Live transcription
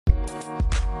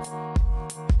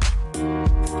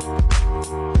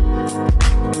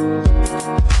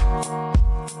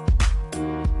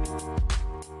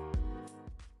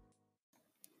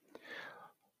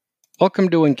Welcome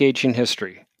to Engaging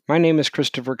History. My name is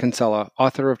Christopher Kinsella,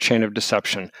 author of Chain of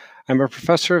Deception. I'm a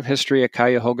professor of history at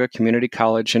Cuyahoga Community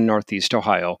College in Northeast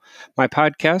Ohio. My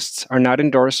podcasts are not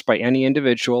endorsed by any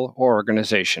individual or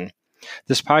organization.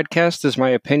 This podcast is my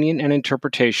opinion and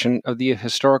interpretation of the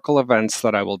historical events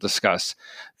that I will discuss.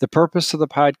 The purpose of the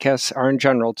podcasts are in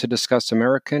general to discuss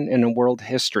American and world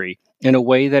history in a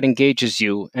way that engages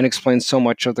you and explains so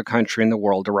much of the country and the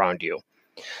world around you.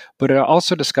 But I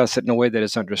also discuss it in a way that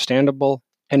is understandable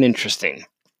and interesting.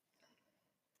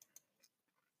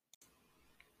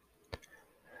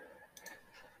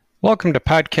 Welcome to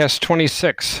Podcast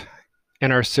 26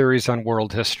 in our series on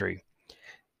world history.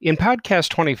 In Podcast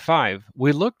 25,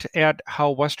 we looked at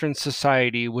how Western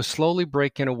society was slowly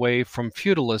breaking away from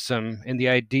feudalism and the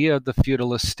idea of the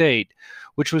feudalist state,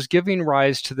 which was giving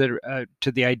rise to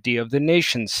the idea of the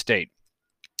nation state.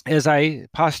 As I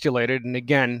postulated, and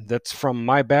again, that's from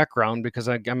my background because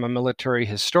I'm a military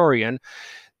historian,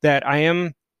 that I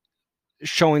am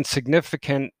showing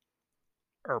significant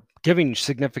or giving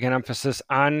significant emphasis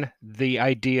on the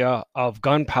idea of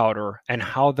gunpowder and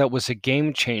how that was a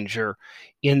game changer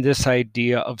in this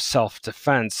idea of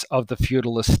self-defense of the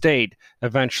feudalist state,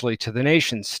 eventually to the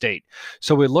nation state.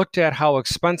 So we looked at how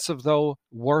expensive, though,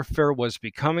 warfare was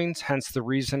becoming, hence the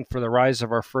reason for the rise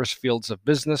of our first fields of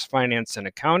business, finance, and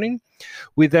accounting.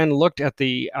 We then looked at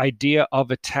the idea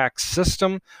of a tax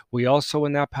system. We also,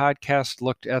 in that podcast,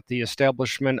 looked at the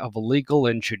establishment of a legal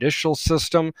and judicial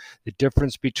system, the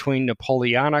difference between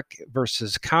Napoleonic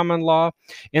versus common law.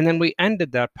 And then we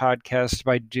ended that podcast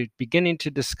by beginning to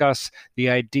discuss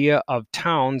the idea of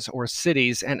towns or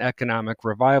cities and economic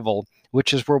revival,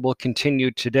 which is where we'll continue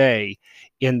today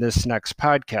in this next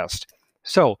podcast.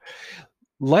 So,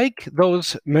 like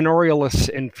those manorialist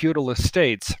and feudalist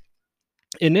states,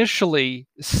 initially,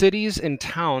 cities and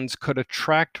towns could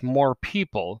attract more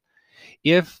people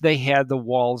if they had the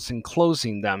walls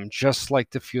enclosing them, just like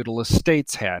the feudalist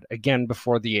states had, again,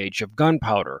 before the age of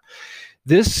gunpowder.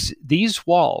 These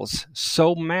walls,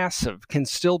 so massive, can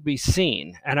still be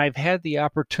seen, and I've had the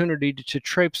opportunity to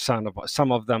traipse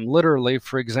some of them, literally,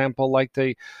 for example, like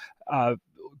the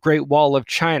Great Wall of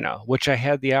China, which I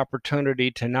had the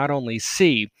opportunity to not only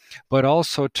see, but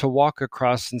also to walk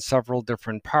across in several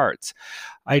different parts.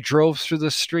 I drove through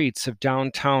the streets of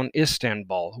downtown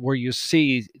Istanbul, where you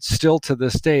see still to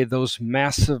this day those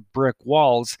massive brick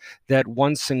walls that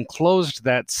once enclosed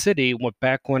that city,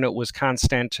 back when it was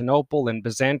Constantinople and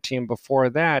Byzantium before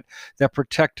that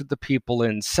protected the people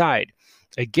inside.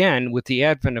 Again, with the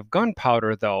advent of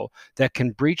gunpowder, though, that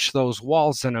can breach those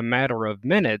walls in a matter of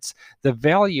minutes, the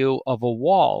value of a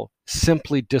wall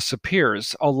simply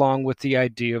disappears, along with the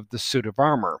idea of the suit of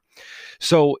armor.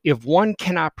 So if one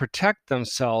cannot protect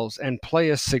themselves and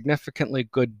play a significantly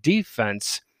good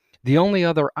defense, the only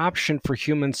other option for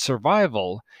human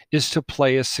survival is to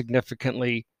play a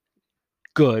significantly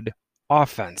good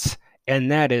offense.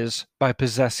 And that is by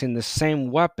possessing the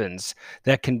same weapons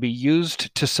that can be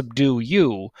used to subdue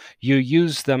you. You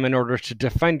use them in order to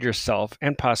defend yourself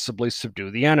and possibly subdue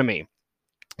the enemy.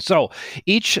 So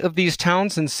each of these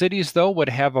towns and cities, though, would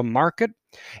have a market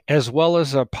as well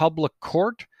as a public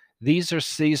court.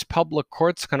 These public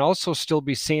courts can also still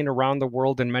be seen around the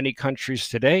world in many countries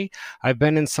today. I've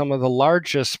been in some of the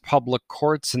largest public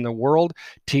courts in the world: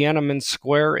 Tiananmen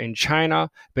Square in China,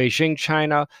 Beijing,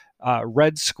 China,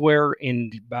 Red Square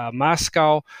in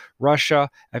Moscow,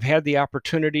 Russia. I've had the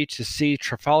opportunity to see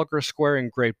Trafalgar Square in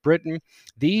Great Britain.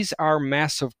 These are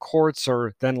massive courts,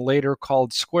 or then later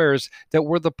called squares, that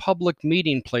were the public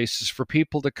meeting places for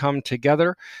people to come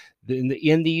together.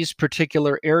 In these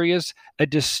particular areas, a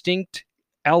distinct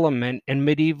element in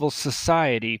medieval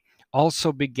society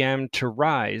also began to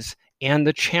rise, and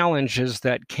the challenges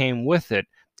that came with it,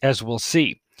 as we'll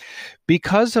see.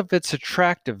 Because of its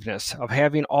attractiveness of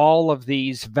having all of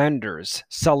these vendors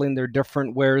selling their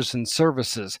different wares and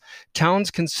services,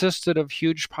 towns consisted of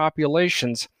huge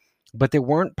populations, but they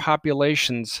weren't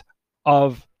populations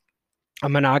of a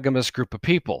monogamous group of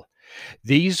people.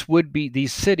 These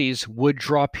cities would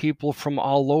draw people from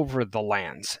all over the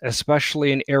lands,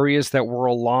 especially in areas that were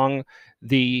along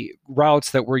the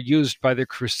routes that were used by the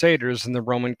Crusaders and the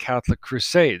Roman Catholic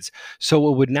Crusades.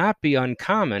 So it would not be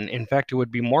uncommon, in fact, it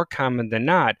would be more common than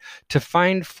not, to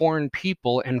find foreign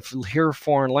people and hear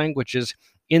foreign languages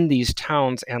in these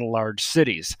towns and large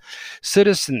cities.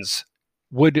 Citizens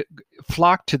would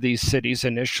flock to these cities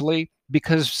initially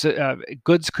because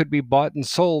goods could be bought and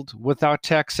sold without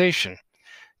taxation.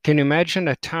 Can you imagine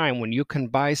a time when you can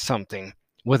buy something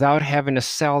without having a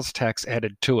sales tax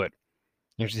added to it?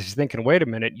 You're just thinking, wait a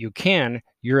minute, you can.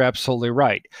 You're absolutely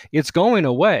right. It's going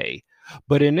away.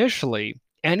 But initially,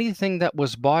 anything that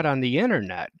was bought on the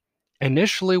internet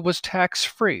initially was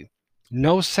tax-free,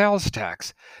 no sales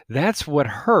tax. That's what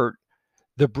hurt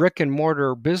the brick and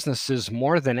mortar businesses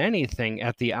more than anything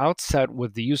at the outset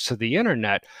with the use of the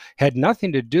internet. Had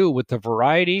nothing to do with the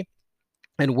variety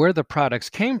and where the products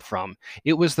came from.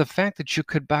 It was the fact that you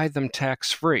could buy them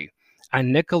tax-free.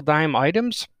 On nickel dime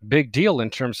items, big deal in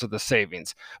terms of the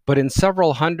savings. But in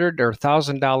several hundred or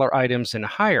 $1,000 items and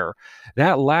higher,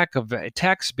 that lack of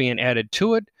tax being added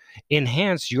to it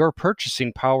enhanced your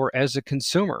purchasing power as a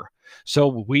consumer.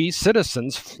 So we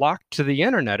citizens flocked to the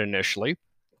internet initially.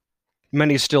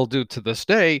 Many still do to this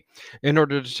day, in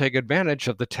order to take advantage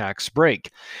of the tax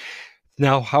break.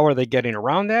 Now, how are they getting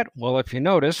around that? Well, if you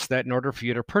notice that in order for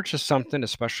you to purchase something,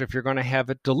 especially if you're going to have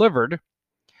it delivered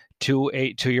to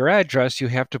your address, you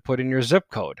have to put in your zip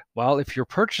code. Well, if you're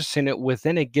purchasing it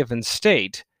within a given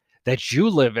state that you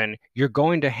live in, you're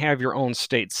going to have your own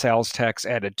state sales tax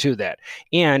added to that.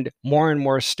 And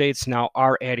more states now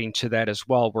are adding to that as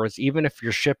well, whereas even if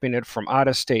you're shipping it from out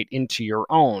of state into your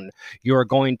own, you're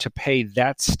going to pay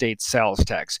that state sales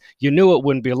tax. You knew it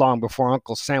wouldn't be long before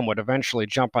Uncle Sam would eventually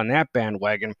jump on that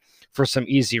bandwagon for some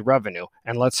easy revenue.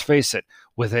 And let's face it,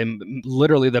 with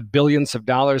literally the billions of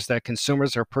dollars that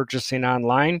consumers are purchasing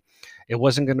online, it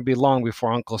wasn't going to be long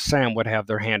before Uncle Sam would have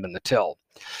their hand in the till.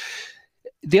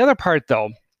 The other part, though,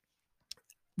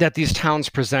 that these towns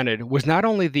presented was not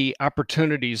only the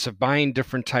opportunities of buying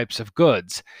different types of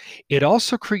goods, it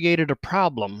also created a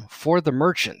problem for the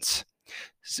merchants.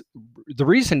 The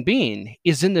reason being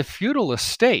is in the feudal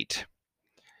estate,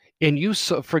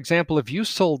 for example, if you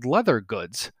sold leather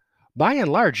goods, by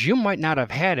and large, you might not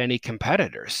have had any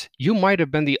competitors. You might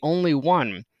have been the only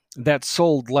one that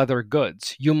sold leather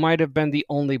goods. You might have been the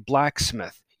only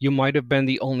blacksmith. You might have been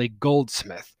the only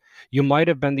goldsmith. You might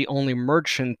have been the only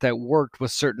merchant that worked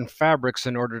with certain fabrics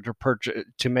in order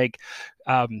to make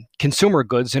consumer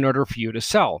goods in order for you to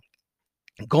sell.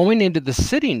 Going into the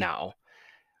city now,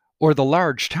 or the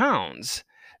large towns,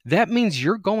 that means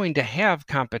you're going to have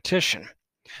competition.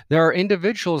 There are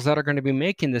individuals that are going to be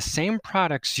making the same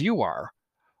products you are,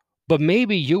 but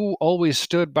maybe you always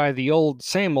stood by the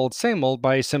same old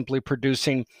by simply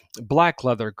producing black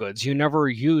leather goods. You never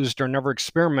used or never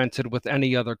experimented with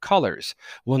any other colors.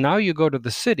 Well, now you go to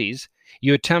the cities,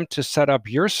 you attempt to set up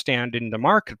your stand in the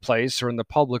marketplace or in the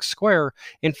public square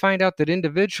and find out that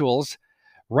individuals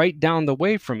right down the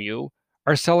way from you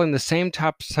are selling the same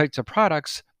types of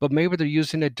products, but maybe they're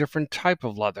using a different type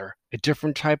of leather, a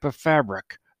different type of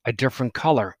fabric, a different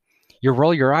color. You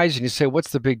roll your eyes and you say,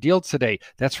 what's the big deal today?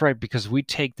 That's right, because we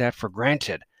take that for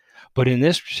granted. But in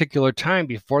this particular time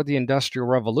before the Industrial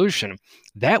Revolution,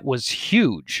 that was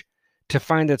huge, to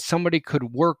find that somebody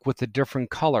could work with a different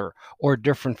color or a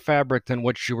different fabric than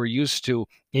what you were used to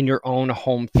in your own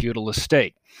home feudal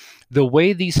estate. The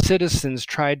way these citizens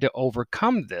tried to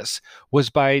overcome this was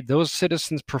by those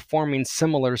citizens performing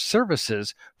similar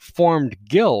services, formed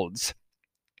guilds,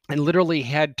 and literally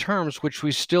had terms which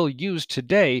we still use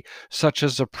today, such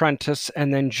as apprentice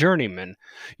and then journeyman.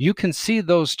 You can see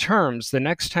those terms the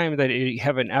next time that you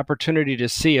have an opportunity to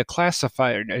see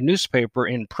a newspaper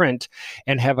in print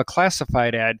and have a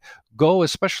classified ad. Go,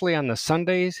 especially on the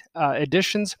Sundays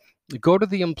editions, go to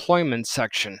the employment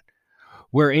section,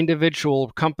 where individual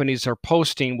companies are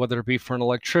posting, whether it be for an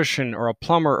electrician or a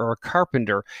plumber or a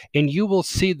carpenter, and you will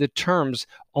see the terms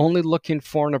only looking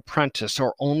for an apprentice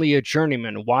or only a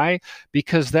journeyman. Why?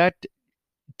 Because that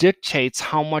dictates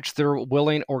how much they're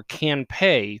willing or can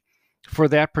pay for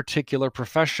that particular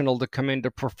professional to come in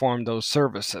to perform those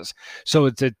services.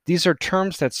 So these are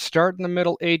terms that start in the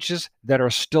Middle Ages that are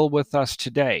still with us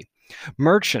today.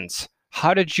 Merchants.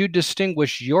 How did you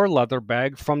distinguish your leather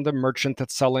bag from the merchant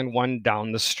that's selling one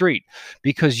down the street?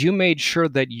 Because you made sure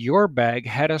that your bag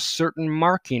had a certain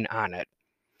marking on it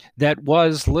that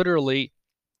was literally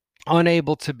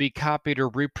unable to be copied or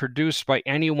reproduced by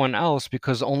anyone else,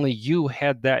 because only you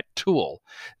had that tool.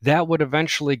 That would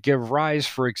eventually give rise,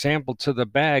 for example, to the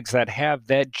bags that have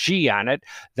that G on it.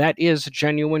 That is a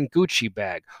genuine Gucci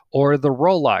bag. Or the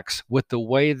Rolex with the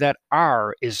way that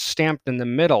R is stamped in the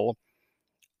middle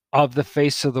of the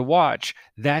face of the watch.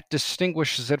 That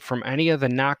distinguishes it from any of the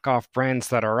knockoff brands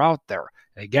that are out there.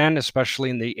 Again, especially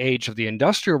in the age of the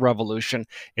Industrial Revolution,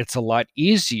 it's a lot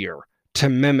easier to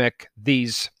mimic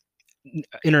these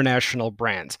international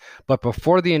brands. But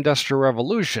before the Industrial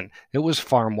Revolution, it was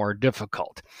far more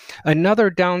difficult. Another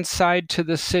downside to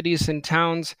the cities and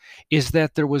towns is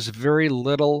that there was very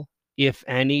little, if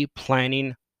any,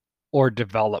 planning or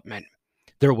development.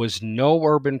 There was no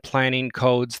urban planning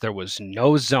codes. There was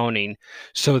no zoning.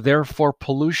 So therefore,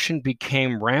 pollution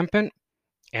became rampant.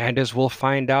 And as we'll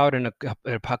find out in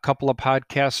a couple of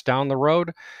podcasts down the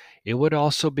road, it would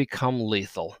also become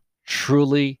lethal,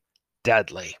 truly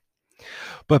deadly.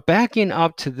 But backing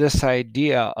up to this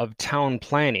idea of town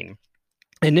planning,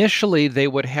 initially they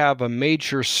would have a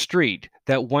major street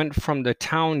that went from the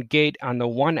town gate on the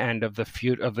one end of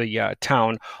the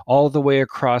town all the way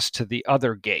across to the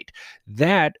other gate.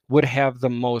 That would have the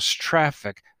most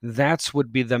traffic. That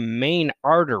would be the main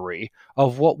artery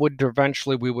of what would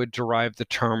eventually we would derive the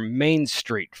term Main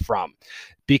Street from.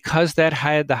 Because that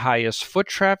had the highest foot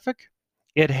traffic,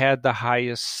 it had the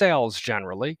highest sales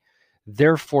generally.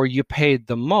 Therefore, you paid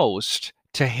the most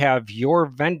to have your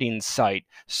vending site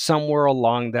somewhere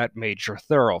along that major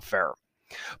thoroughfare.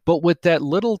 But with that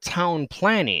little town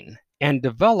planning and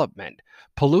development,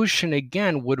 pollution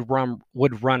again would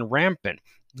run rampant,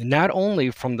 not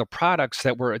only from the products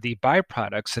that were the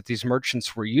byproducts that these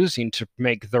merchants were using to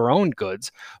make their own goods,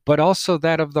 but also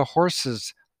that of the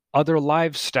horses, other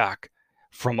livestock,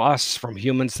 from us, from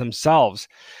humans themselves.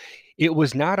 It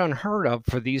was not unheard of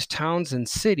for these towns and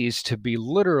cities to be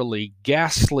literally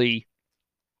ghastly,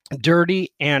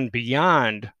 dirty, and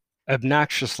beyond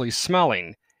obnoxiously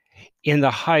smelling in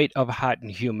the height of hot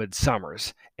and humid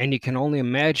summers. And you can only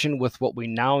imagine with what we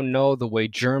now know, the way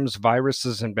germs,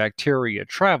 viruses, and bacteria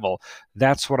travel.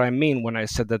 That's what I mean when I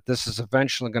said that this is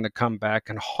eventually going to come back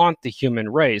and haunt the human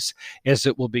race as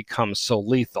it will become so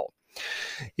lethal.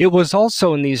 It was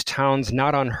also in these towns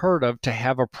not unheard of to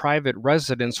have a private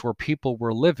residence where people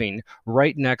were living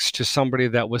right next to somebody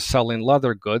that was selling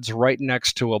leather goods, right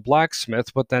next to a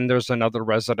blacksmith, but then there's another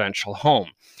residential home.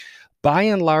 By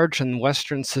and large, in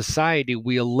Western society,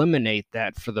 we eliminate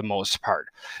that for the most part.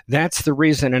 That's the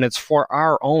reason, and it's for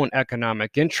our own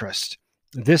economic interest.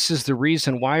 This is the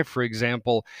reason why, for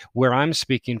example, where I'm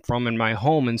speaking from in my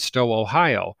home in Stowe,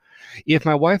 Ohio, if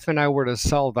my wife and I were to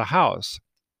sell the house,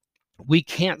 we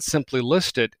can't simply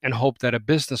list it and hope that a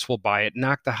business will buy it,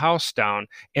 knock the house down,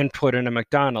 and put in a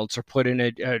McDonald's or put in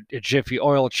a Jiffy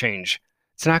oil change.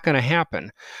 It's not going to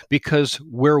happen because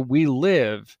where we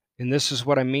live, and this is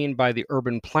what I mean by the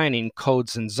urban planning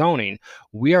codes and zoning,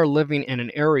 we are living in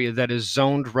an area that is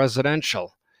zoned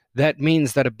residential. That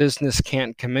means that a business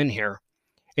can't come in here.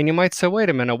 And you might say,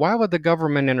 wait a minute, why would the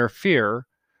government interfere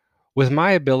with my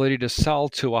ability to sell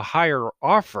to a higher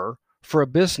offer for a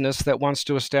business that wants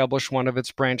to establish one of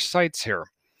its branch sites here?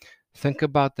 Think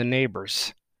about the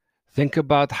neighbors. Think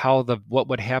about what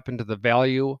would happen to the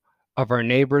value of our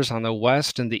neighbors on the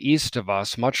west and the east of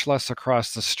us, much less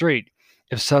across the street,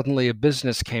 if suddenly a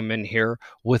business came in here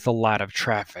with a lot of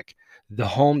traffic.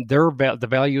 The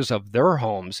values of their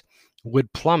homes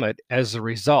would plummet as a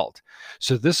result.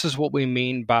 So this is what we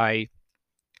mean by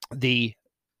the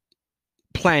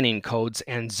planning codes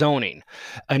and zoning.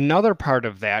 Another part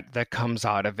of that comes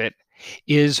out of it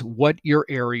is what your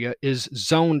area is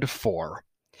zoned for.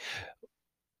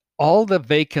 All the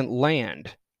vacant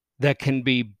land that can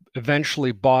be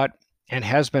eventually bought and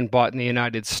has been bought in the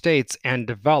United States and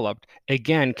developed,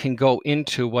 again, can go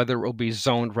into whether it will be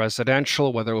zoned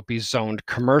residential, whether it will be zoned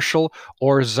commercial,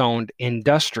 or zoned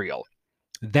industrial.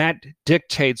 That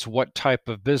dictates what type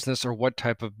of business or what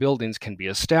type of buildings can be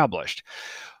established.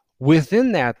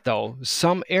 Within that, though,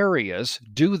 some areas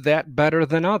do that better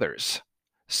than others.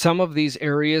 Some of these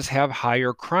areas have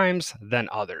higher crimes than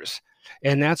others.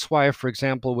 And that's why, for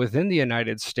example, within the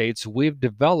United States, we've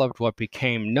developed what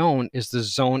became known as the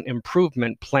Zone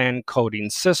Improvement Plan coding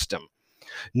system.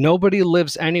 Nobody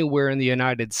lives anywhere in the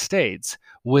United States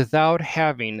without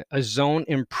having a Zone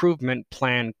Improvement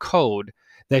Plan code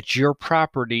that your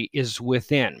property is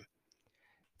within.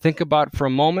 Think about for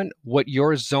a moment what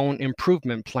your Zone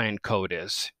Improvement Plan code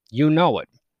is. You know it,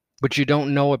 but you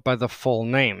don't know it by the full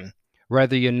name.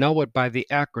 Rather, you know it by the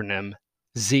acronym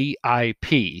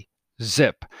ZIP,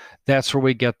 ZIP. That's where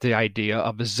we get the idea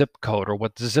of a zip code or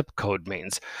what the zip code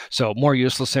means. So more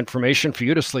useless information for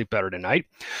you to sleep better tonight.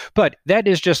 But that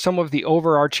is just some of the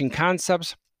overarching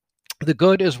concepts, the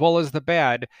good as well as the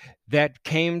bad, that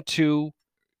came to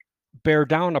bear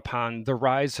down upon the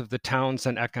rise of the towns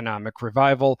and economic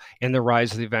revival and the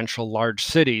rise of the eventual large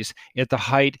cities at the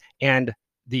height and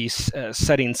the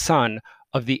setting sun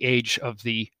of the age of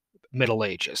the Middle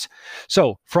Ages.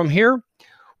 So from here,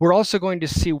 we're also going to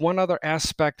see one other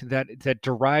aspect that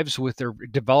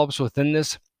develops within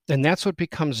this, and that's what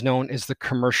becomes known as the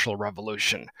commercial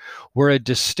revolution, where a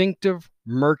distinctive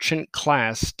merchant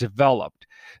class developed.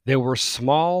 They were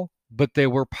small, but they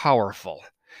were powerful.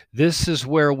 This is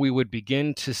where we would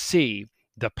begin to see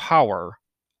the power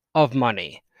of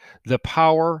money, the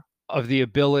power of the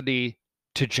ability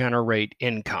to generate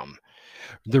income.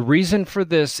 The reason for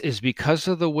this is because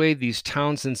of the way these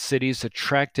towns and cities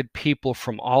attracted people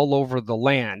from all over the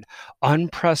land.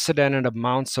 Unprecedented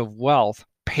amounts of wealth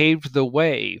paved the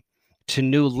way to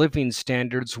new living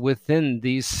standards within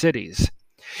these cities.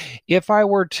 If I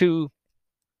were to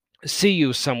see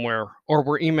you somewhere, or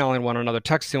we're emailing one another,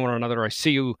 texting one another, I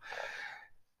see you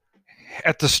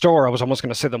at the store. I was almost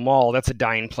going to say the mall. That's a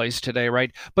dying place today,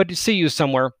 right? But to see you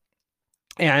somewhere,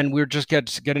 and we were just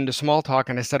get into small talk,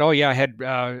 and I said, "Oh yeah, I had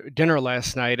dinner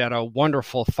last night at a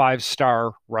wonderful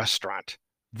 5-star restaurant.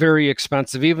 Very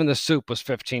expensive. Even the soup was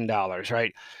 $15,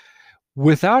 right?"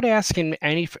 Without asking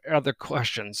any other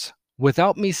questions,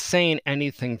 without me saying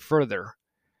anything further,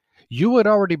 you would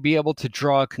already be able to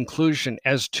draw a conclusion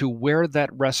as to where that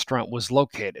restaurant was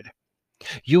located.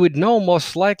 You would know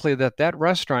most likely that that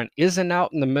restaurant isn't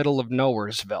out in the middle of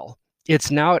Nowheresville.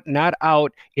 It's now not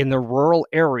out in the rural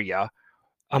area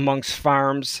amongst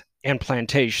farms and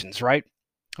plantations, right?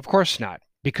 Of course not,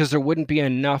 because there wouldn't be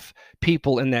enough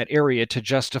people in that area to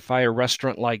justify a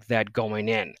restaurant like that going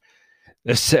in.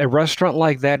 A restaurant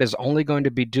like that is only going to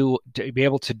be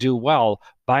able to do well,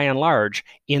 by and large,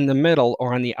 in the middle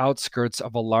or on the outskirts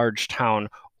of a large town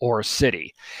or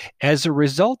city. As a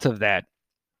result of that,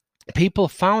 people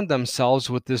found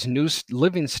themselves with this new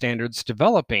living standards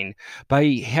developing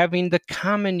by having the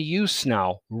common use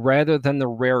now rather than the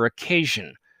rare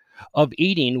occasion of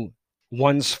eating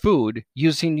one's food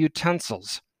using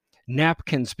utensils,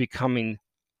 napkins becoming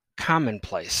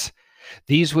commonplace.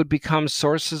 These would become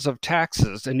sources of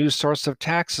taxes, a new source of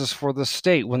taxes for the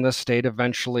state when the state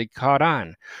eventually caught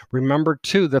on. Remember,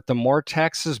 too, that the more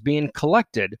taxes being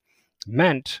collected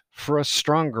meant for a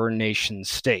stronger nation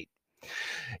state.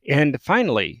 And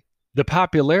finally, the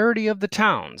popularity of the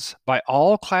towns by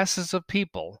all classes of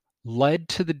people led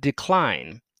to the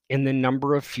decline in the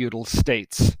number of feudal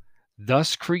states,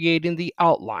 thus creating the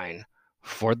outline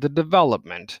for the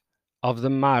development of the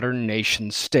modern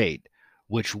nation state,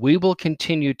 which we will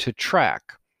continue to track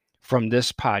from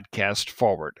this podcast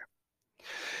forward.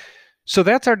 So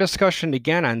that's our discussion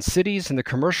again on cities and the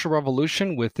commercial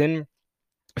revolution within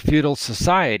feudal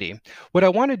society. What I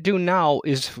want to do now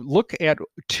is look at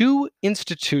two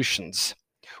institutions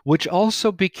which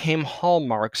also became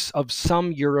hallmarks of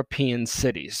some European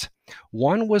cities.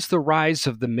 One was the rise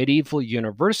of the medieval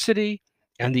university,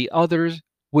 and the other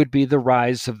would be the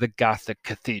rise of the Gothic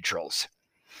cathedrals.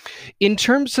 In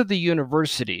terms of the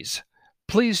universities,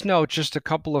 please note just a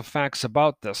couple of facts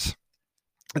about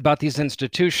these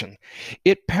institutions.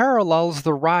 It parallels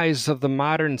the rise of the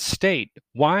modern state.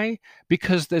 Why?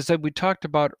 Because, as we talked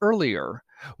about earlier,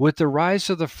 with the rise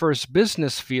of the first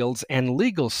business fields and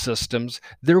legal systems,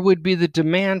 there would be the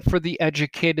demand for the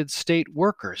educated state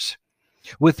workers.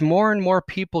 With more and more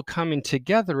people coming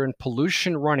together and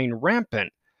pollution running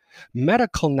rampant,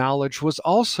 medical knowledge was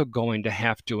also going to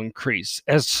have to increase.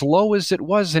 As slow as it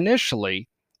was initially,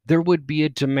 there would be a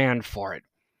demand for it.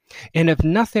 And if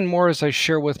nothing more, as I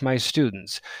share with my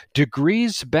students,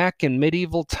 degrees back in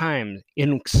medieval times,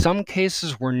 in some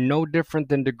cases, were no different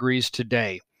than degrees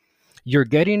today. You're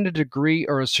getting a degree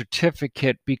or a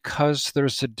certificate because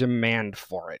there's a demand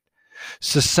for it.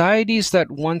 Societies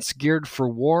that once geared for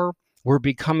war were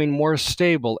becoming more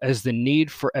stable as the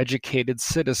need for educated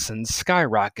citizens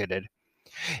skyrocketed.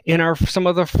 In some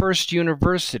of the first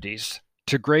universities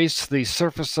to grace the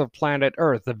surface of planet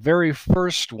Earth, the very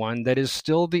first one that is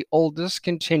still the oldest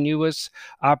continuous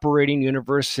operating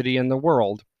university in the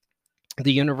world,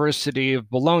 the University of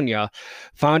Bologna,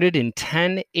 founded in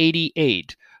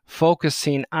 1088,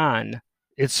 focusing on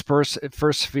its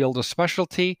first field of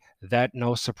specialty, that,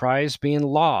 no surprise, being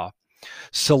law.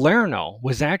 Salerno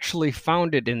was actually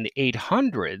founded in the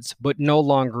 800s, but no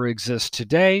longer exists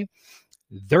today.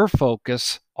 Their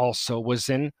focus also was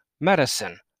in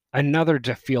medicine, another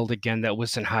field again that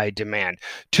was in high demand,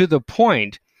 to the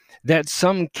point that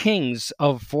some kings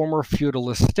of former feudal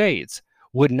estates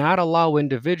would not allow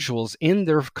individuals in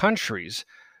their countries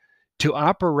to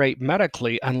operate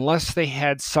medically unless they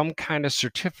had some kind of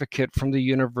certificate from the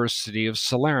University of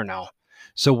Salerno.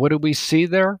 So what do we see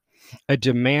there? A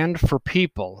demand for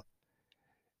people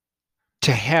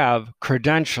to have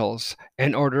credentials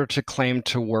in order to claim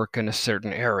to work in a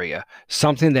certain area,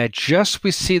 something that just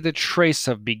we see the trace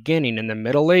of beginning in the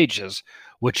Middle Ages,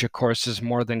 which of course is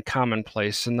more than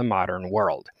commonplace in the modern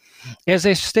world. As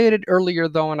I stated earlier,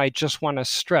 though, and I just want to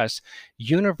stress,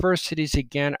 universities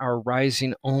again are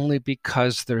rising only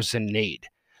because there's a need.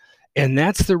 And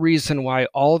that's the reason why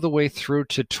all the way through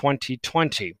to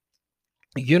 2020,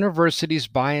 universities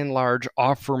by and large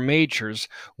offer majors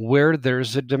where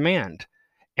there's a demand.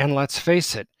 And let's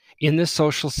face it, In the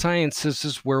social sciences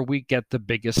is where we get the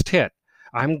biggest hit.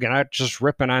 I'm not just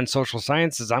ripping on social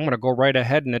sciences. I'm going to go right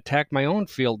ahead and attack my own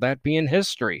field, that being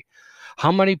history.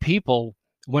 How many people,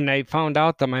 when I found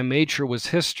out that my major was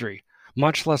history,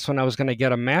 much less when I was going to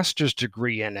get a master's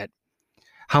degree in it,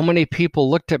 how many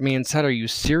people looked at me and said, "Are you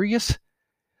serious?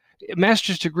 A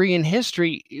master's degree in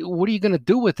history, what are you going to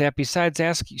do with that besides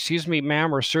ask, excuse me,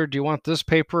 ma'am or sir, do you want this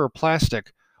paper or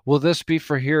plastic? Will this be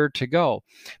for here to go?"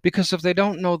 Because if they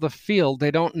don't know the field,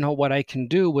 they don't know what I can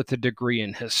do with a degree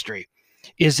in history.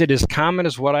 Is it as common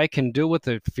as what I can do with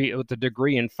a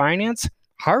degree in finance?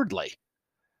 Hardly.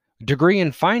 Degree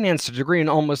in finance, a degree in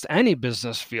almost any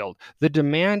business field, the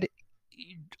demand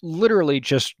literally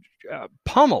just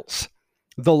pummels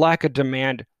the lack of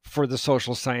demand for the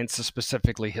social sciences,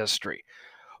 specifically history.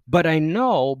 But I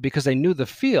know, because I knew the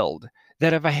field,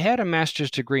 that if I had a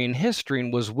master's degree in history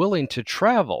and was willing to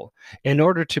travel in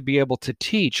order to be able to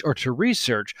teach or to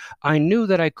research, I knew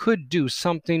that I could do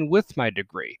something with my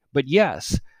degree. But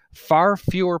yes, far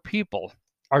fewer people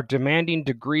are demanding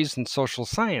degrees in social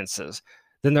sciences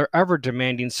than they're ever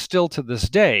demanding, still to this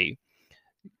day,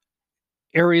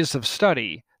 areas of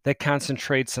study that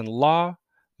concentrates in law,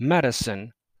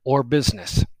 medicine, or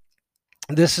business.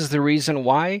 This is the reason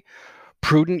why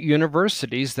prudent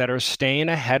universities that are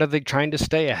trying to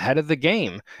stay ahead of the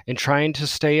game and trying to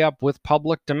stay up with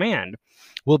public demand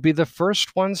will be the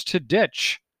first ones to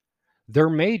ditch their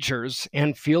majors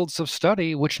and fields of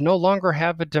study which no longer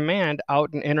have a demand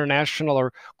out in international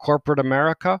or corporate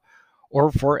America, or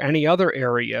for any other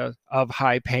area of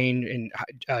high paying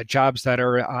jobs that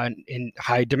are in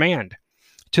high demand.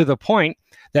 To the point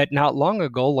that not long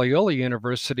ago, Loyola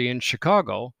University in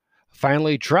Chicago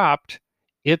finally dropped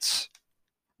its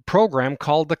program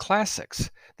called the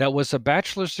Classics. That was a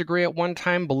bachelor's degree at one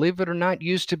time, believe it or not,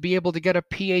 used to be able to get a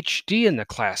PhD in the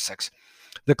Classics.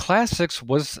 The Classics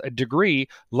was a degree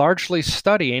largely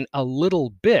studying a little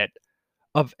bit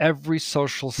of every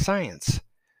social science.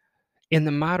 In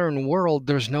the modern world,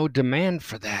 there's no demand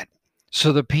for that.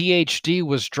 So the PhD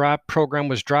program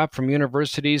was dropped from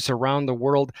universities around the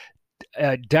world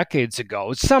decades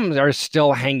ago. Some are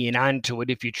still hanging on to it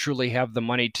if you truly have the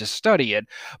money to study it.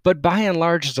 But by and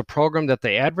large, as a program that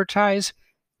they advertise,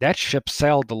 that ship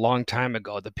sailed a long time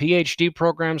ago. The PhD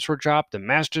programs were dropped, the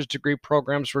master's degree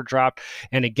programs were dropped.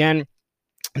 And again,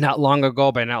 not long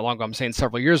ago, I'm saying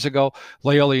several years ago,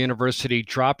 Loyola University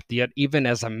dropped even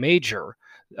as a major,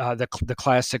 the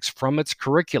classics from its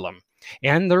curriculum.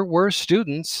 And there were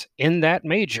students in that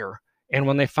major. And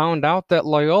when they found out that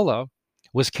Loyola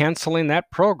was canceling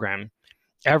that program,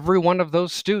 every one of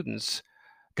those students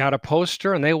got a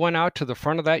poster and they went out to the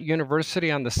front of that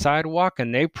university on the sidewalk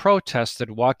and they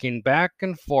protested, walking back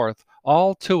and forth,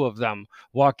 all two of them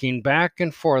walking back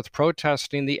and forth,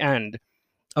 protesting the end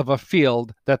of a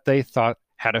field that they thought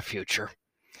had a future.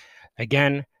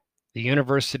 Again, the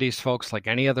universities, folks, like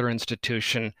any other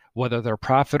institution, whether they're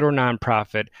profit or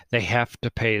nonprofit, they have to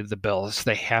pay the bills.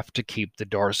 They have to keep the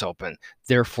doors open.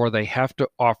 Therefore, they have to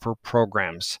offer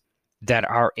programs that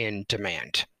are in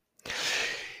demand.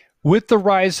 With the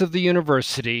rise of the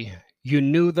university, you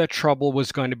knew that trouble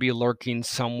was going to be lurking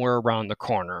somewhere around the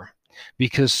corner.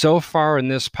 Because so far in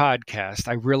this podcast,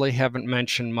 I really haven't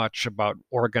mentioned much about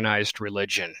organized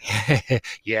religion.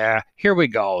 Yeah, here we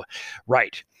go.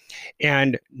 Right.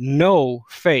 And no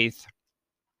faith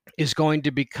is going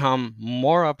to become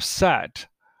more upset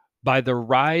by the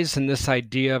rise in this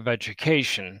idea of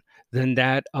education than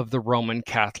that of the Roman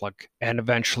Catholic and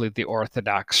eventually the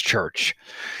Orthodox Church.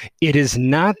 It is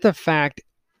not the fact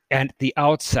at the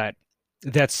outset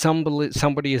that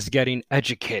somebody is getting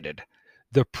educated.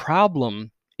 The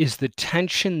problem is the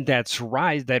tension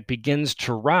that begins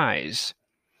to rise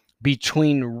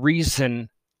between reason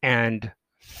and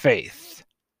faith.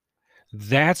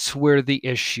 That's where the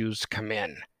issues come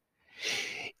in,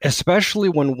 especially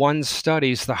when one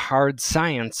studies the hard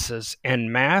sciences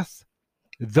and math.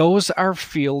 Those are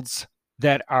fields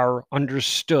that are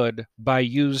understood by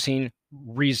using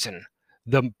reason,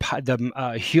 the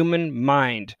human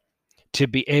mind, to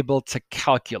be able to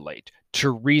calculate,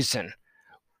 to reason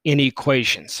in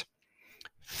equations.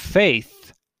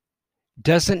 Faith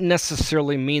doesn't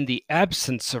necessarily mean the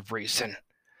absence of reason,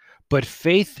 but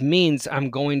faith means I'm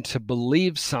going to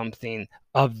believe something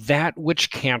of that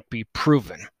which can't be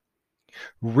proven.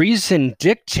 Reason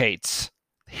dictates,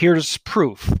 here's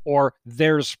proof, or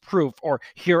there's proof, or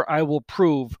here I will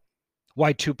prove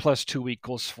why 2 + 2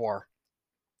 = 4.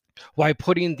 Why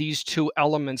putting these two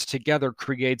elements together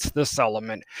creates this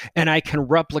element, and I can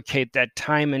replicate that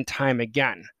time and time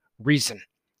again. Reason.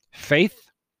 Faith,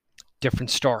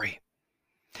 different story.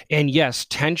 And yes,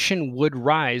 tension would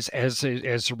rise as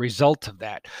a result of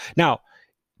that. Now,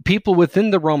 people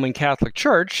within the Roman Catholic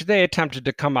Church, they attempted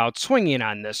to come out swinging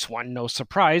on this one. No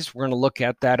surprise, we're going to look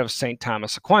at that of St.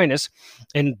 Thomas Aquinas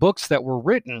in books that were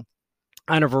written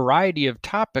on a variety of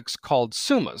topics called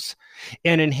summas.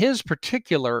 And in his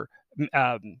particular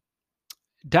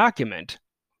document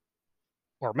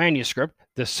or manuscript,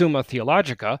 the Summa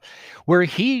Theologica, where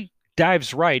he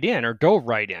dives right in, or dove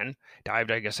right in,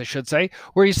 dived, I guess I should say,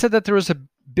 where he said that there was a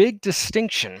big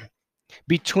distinction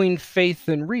between faith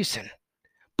and reason.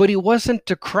 But he wasn't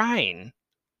decrying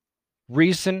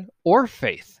reason or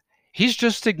faith. He's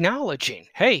just acknowledging,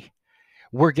 hey,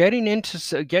 we're getting into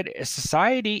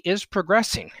society is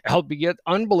progressing, albeit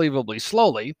unbelievably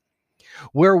slowly,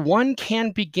 where one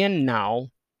can begin now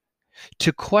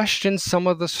to question some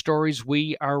of the stories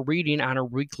we are reading on a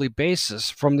weekly basis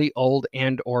from the Old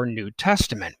and or New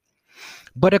Testament.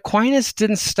 But Aquinas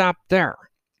didn't stop there.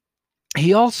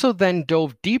 He also then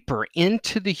dove deeper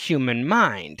into the human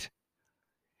mind,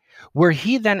 where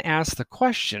he then asked the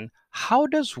question, how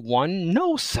does one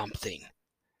know something?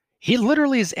 He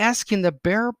literally is asking the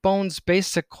bare bones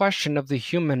basic question of the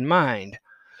human mind.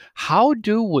 How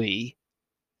do we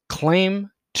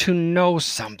claim to know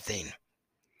something?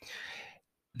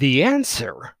 The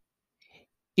answer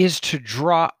is to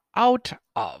draw out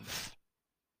of.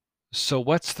 So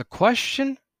what's the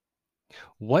question?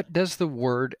 What does the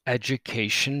word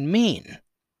education mean?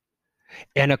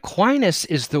 And Aquinas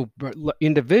is the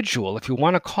individual, if you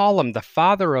want to call him the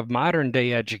father of modern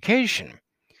day education,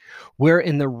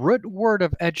 wherein the root word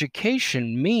of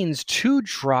education means to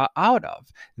draw out of.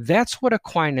 That's what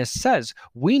Aquinas says.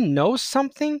 We know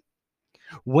something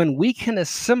when we can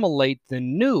assimilate the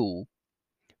new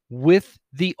with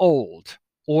the old,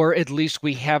 or at least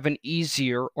we have an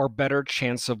easier or better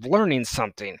chance of learning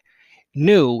something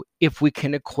new if we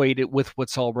can equate it with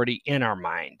what's already in our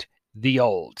mind, the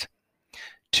old.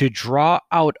 To draw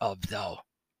out of, though,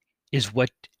 is what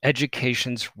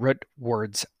education's root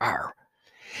words are.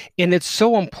 And it's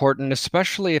so important,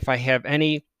 especially if I have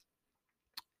any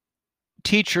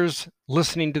teachers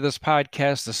listening to this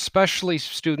podcast, especially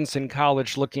students in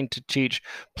college looking to teach,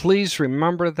 please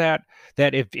remember that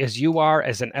if, as you are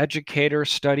as an educator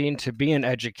studying to be an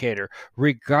educator,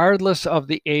 regardless of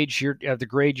the age of the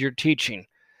grade you're teaching,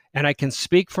 and I can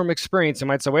speak from experience, I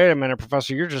might say, wait a minute,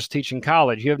 professor, you're just teaching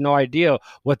college. You have no idea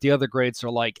what the other grades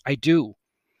are like. I do.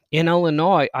 In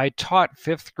Illinois, I taught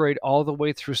 5th grade all the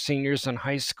way through seniors in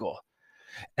high school.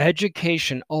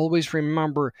 Education, always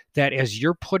remember that as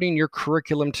you're putting your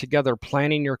curriculum together,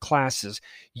 planning your classes,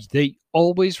 they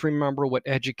always remember what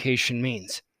education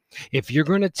means. If you're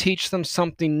going to teach them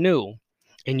something new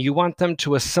and you want them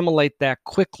to assimilate that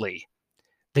quickly,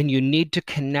 then you need to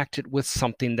connect it with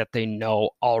something that they know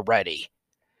already.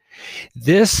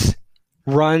 This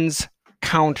runs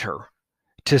counter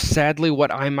to sadly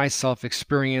what I myself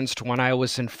experienced when I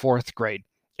was in 4th grade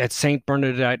at St.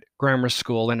 Bernadette Grammar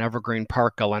School in Evergreen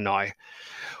Park, Illinois,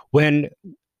 when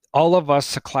all of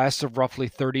us, a class of roughly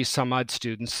 30 some odd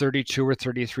students, 32 or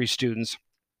 33 students,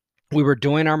 we were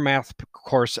doing our math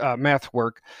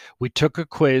work. We took a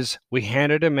quiz, we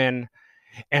handed them in,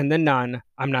 and the nun,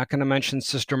 I'm not going to mention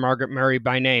Sister Margaret Mary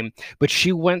by name, but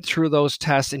she went through those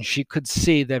tests and she could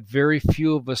see that very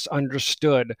few of us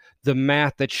understood the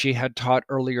math that she had taught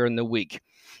earlier in the week.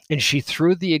 And she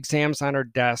threw the exams on her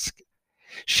desk.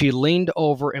 She leaned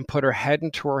over and put her head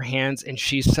into her hands and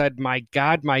she said, my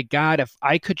God, if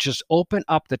I could just open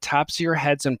up the tops of your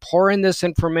heads and pour in this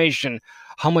information,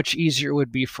 how much easier it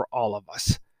would be for all of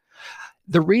us.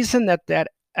 The reason that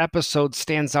episode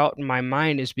stands out in my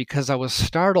mind is because I was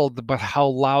startled by how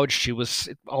loud she was,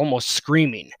 almost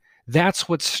screaming. That's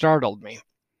what startled me.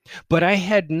 But I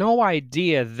had no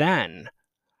idea then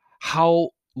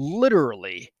how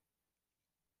literally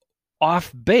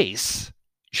off base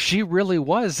she really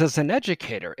was as an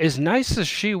educator. As nice as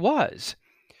she was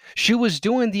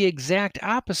doing the exact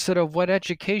opposite of what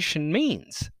education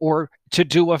means, or to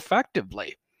do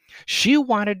effectively. She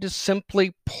wanted to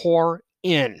simply pour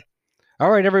in. All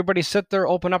right, everybody sit there,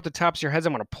 open up the tops of your heads.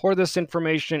 I'm going to pour this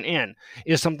information in,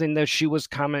 is something that she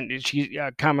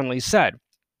commonly said.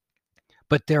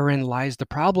 But therein lies the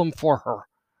problem for her.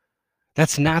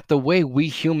 That's not the way we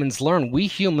humans learn. We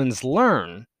humans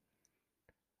learn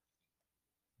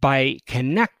by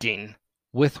connecting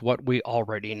with what we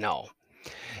already know.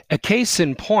 A case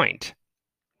in point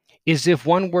is if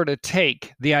one were to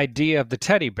take the idea of the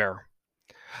teddy bear.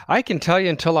 I can tell you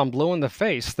until I'm blue in the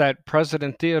face that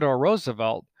President Theodore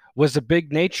Roosevelt was a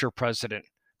big nature president,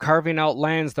 carving out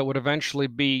lands that would eventually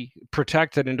be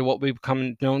protected into what we've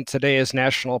become known today as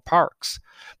national parks.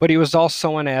 But he was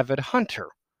also an avid hunter.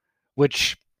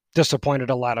 which disappointed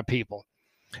a lot of people.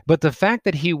 But the fact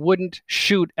that he wouldn't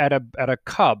shoot at a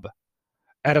cub,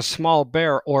 at a small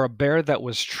bear, or a bear that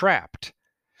was trapped,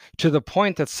 to the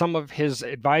point that some of his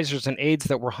advisors and aides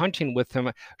that were hunting with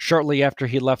him shortly after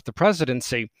he left the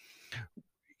presidency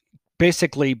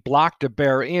basically blocked a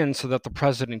bear in so that the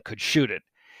president could shoot it.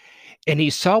 And he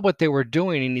saw what they were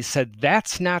doing and he said,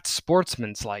 that's not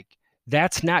sportsmanlike.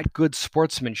 That's not good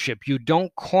sportsmanship. You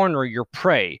don't corner your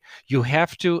prey. You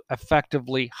have to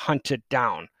effectively hunt it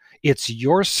down. It's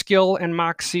your skill and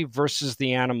moxie versus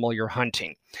the animal you're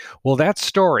hunting. Well, that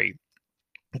story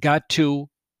got to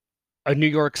a New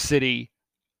York City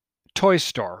toy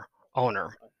store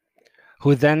owner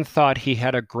who then thought he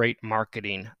had a great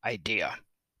marketing idea.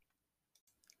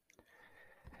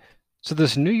 So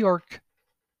this New York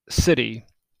City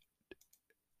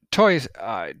toy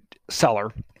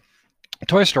seller,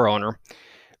 toy store owner,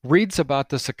 reads about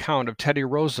this account of Teddy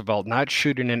Roosevelt not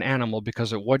shooting an animal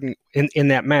because it wasn't in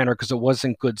that manner because it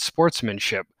wasn't good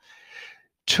sportsmanship,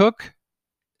 took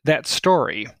that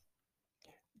story,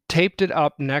 taped it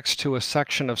up next to a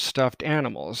section of stuffed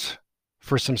animals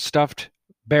for some stuffed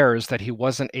bears that he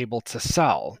wasn't able to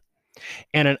sell.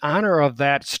 And in honor of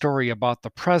that story about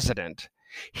the president,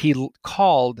 he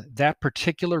called that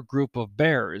particular group of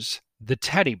bears the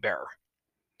teddy bear.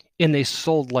 And they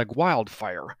sold like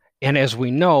wildfire. And as we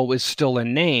know, is still a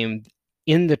name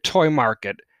in the toy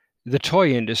market, the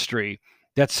toy industry,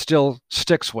 that still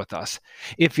sticks with us.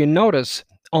 If you notice,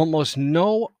 almost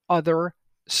no other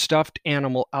stuffed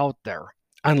animal out there,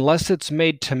 unless it's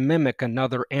made to mimic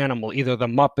another animal, either the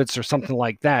Muppets or something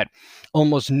like that,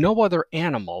 almost no other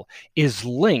animal is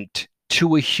linked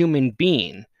to a human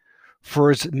being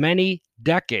for as many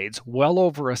decades, well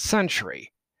over a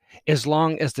century, as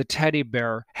long as the teddy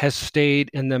bear has stayed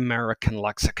in the American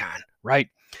lexicon, right?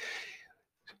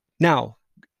 Now,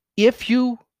 if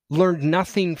you learned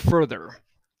nothing further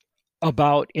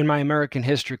about, in my American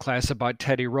history class, about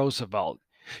Teddy Roosevelt,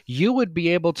 you would be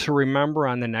able to remember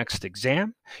on the next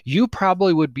exam, you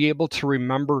probably would be able to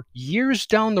remember years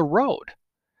down the road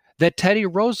that Teddy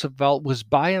Roosevelt was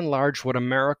by and large what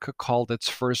America called its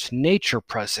first nature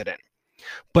president.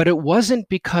 But it wasn't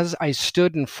because I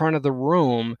stood in front of the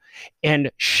room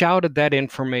and shouted that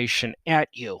information at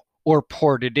you or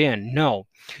poured it in. No,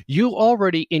 you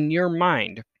already in your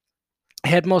mind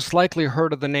had most likely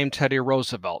heard of the name Teddy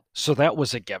Roosevelt, so that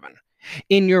was a given.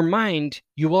 In your mind,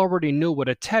 you already knew what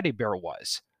a teddy bear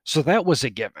was, so that was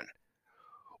a given.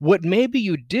 What maybe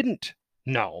you didn't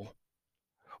know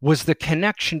was the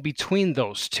connection between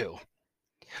those two.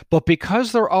 But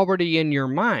because they're already in your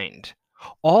mind,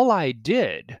 all I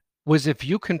did was, if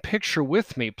you can picture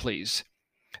with me, please,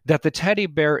 that the teddy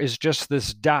bear is just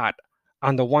this dot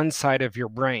on the one side of your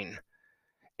brain,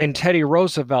 and Teddy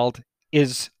Roosevelt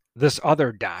is this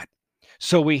other dot.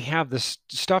 So we have this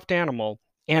stuffed animal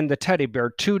and the teddy bear,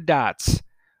 two dots.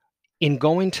 In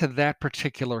going to that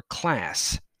particular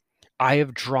class, I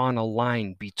have drawn a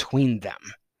line between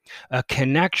them, a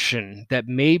connection that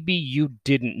maybe you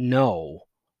didn't know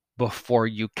before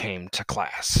you came to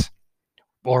class,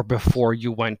 or before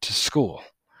you went to school,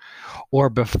 or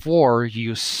before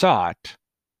you sought,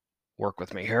 work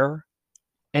with me here,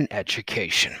 an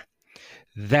education.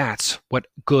 That's what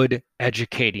good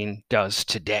educating does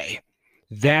today.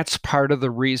 That's part of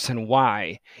the reason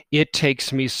why it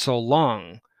takes me so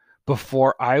long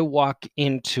before I walk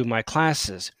into my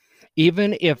classes,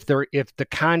 even if the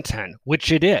content,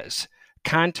 which it is,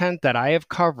 content that I have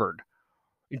covered,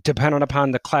 depending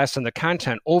upon the class and the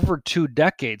content, over 2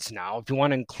 decades now, if you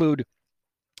want to include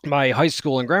my high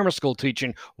school and grammar school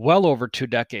teaching, well over 2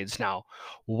 decades now.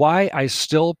 Why I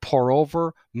still pour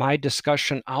over my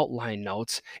discussion outline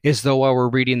notes as though I were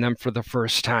reading them for the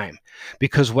first time.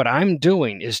 Because what I'm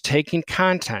doing is taking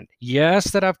content, yes,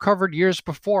 that I've covered years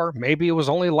before, maybe it was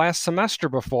only last semester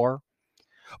before,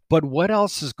 but what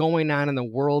else is going on in the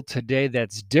world today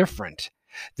that's different,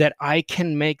 that I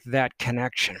can make that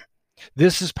connection?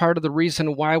 This is part of the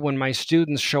reason why when my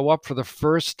students show up for the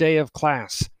first day of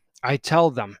class, I tell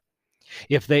them,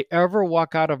 if they ever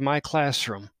walk out of my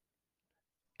classroom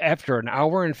after an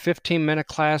hour and 15-minute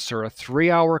class or a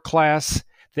 3-hour class,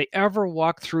 if they ever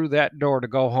walk through that door to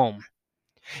go home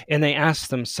and they ask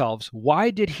themselves,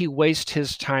 why did he waste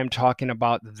his time talking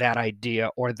about that idea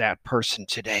or that person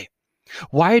today?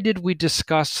 Why did we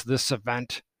discuss this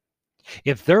event?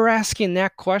 If they're asking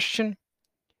that question,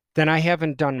 then I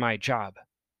haven't done my job,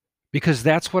 because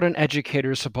that's what an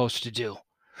educator is supposed to do.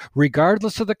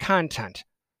 Regardless of the content,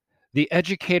 the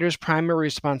educator's primary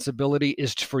responsibility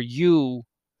is for you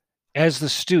as the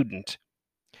student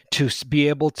to be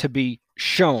able to be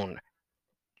shown,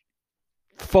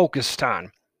 focused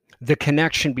on the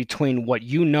connection between what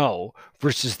you know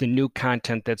versus the new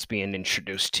content that's being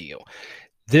introduced to you.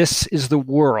 This is the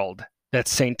world that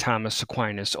St. Thomas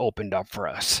Aquinas opened up for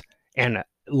us, and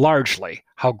largely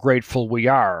how grateful we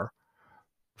are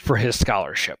for his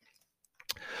scholarship.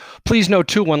 Please note,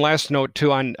 too, one last note,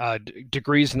 too, on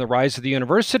degrees and the rise of the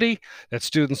university, that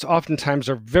students oftentimes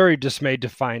are very dismayed to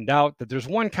find out that there's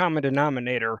one common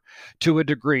denominator to a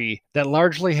degree that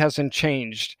largely hasn't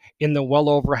changed in the well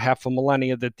over half a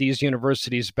millennia that these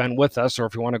universities have been with us, or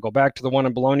if you want to go back to the one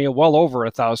in Bologna, well over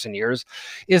 1,000 years,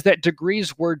 is that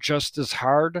degrees were just as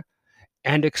hard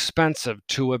and expensive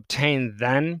to obtain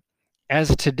then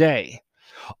as today.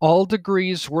 All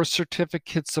degrees were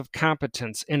certificates of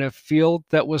competence in a field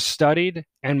that was studied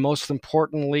and, most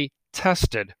importantly,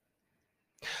 tested.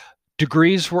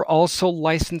 Degrees were also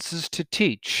licenses to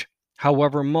teach.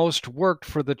 However, most worked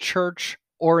for the church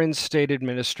or in state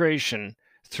administration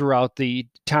throughout the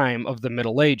time of the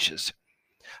Middle Ages.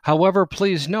 However,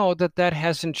 please note that that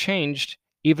hasn't changed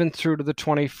even through to the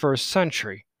 21st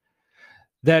century.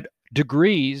 That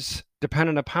degrees,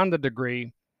 dependent upon the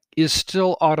degree, is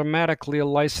still automatically a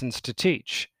license to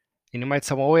teach. And you might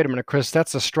say, well, wait a minute, Chris,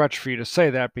 that's a stretch for you to say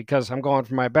that because I'm going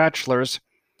for my bachelor's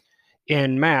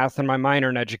in math and my minor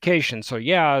in education. So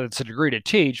yeah, it's a degree to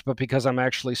teach, but because I'm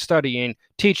actually studying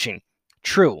teaching.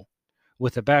 True,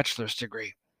 with a bachelor's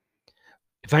degree.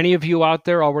 If any of you out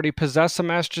there already possess a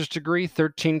master's degree,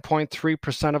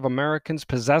 13.3% of Americans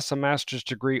possess a master's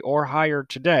degree or higher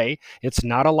today. It's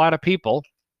not a lot of people.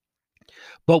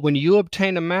 But when you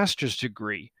obtain a master's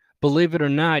degree, believe it or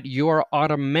not, you are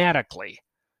automatically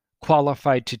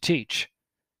qualified to teach.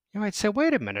 You might say,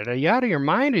 wait a minute, are you out of your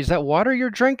mind? Is that water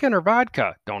you're drinking or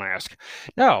vodka? Don't ask.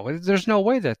 No, there's no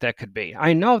way that that could be.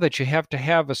 I know that you have to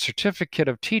have a certificate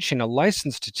of teaching, a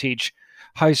license to teach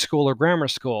high school or grammar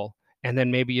school, and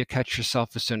then maybe you catch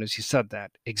yourself as soon as you said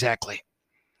that. Exactly.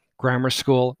 Grammar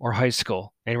school or high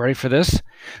school. Are you ready for this?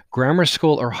 Grammar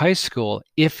school or high school,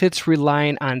 if it's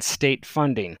relying on state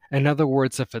funding. In other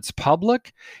words, if it's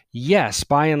public, yes,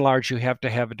 by and large, you have to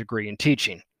have a degree in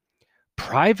teaching.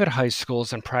 Private high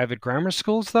schools and private grammar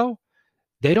schools, though,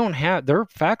 they don't have, their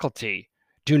faculty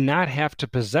do not have to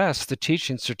possess the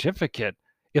teaching certificate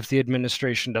if the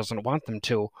administration doesn't want them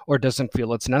to or doesn't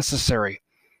feel it's necessary.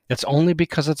 It's only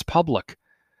because it's public.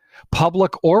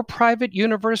 Public or private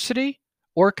university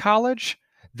or college,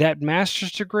 that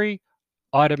master's degree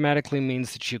automatically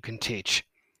means that you can teach.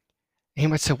 And you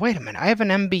might say, wait a minute, I have an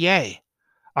MBA.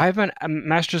 I have a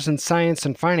master's in science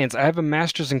and finance. I have a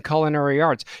master's in culinary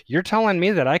arts. You're telling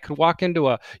me that I could walk into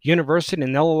a university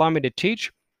and they'll allow me to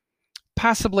teach?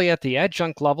 Possibly at the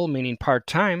adjunct level, meaning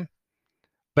part-time,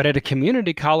 but at a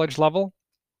community college level,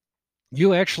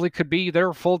 you actually could be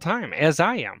there full-time, as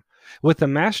I am. With a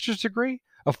master's degree,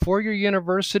 a four-year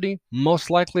university most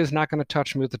likely is not going to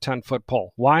touch me with a 10-foot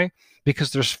pole. Why?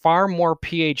 Because there's far more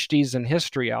PhDs in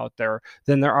history out there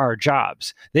than there are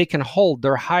jobs. They can hold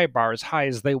their high bar as high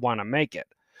as they want to make it.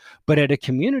 But at a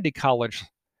community college,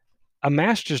 a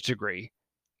master's degree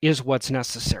is what's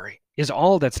necessary, is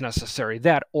all that's necessary,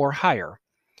 that or higher.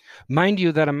 Mind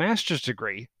you that a master's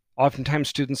degree, oftentimes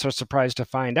students are surprised to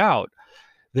find out,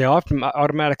 they often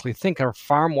automatically think are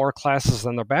far more classes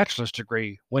than their bachelor's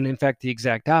degree, when in fact the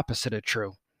exact opposite is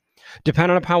true.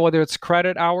 Depending upon whether it's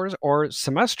credit hours or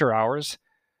semester hours,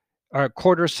 a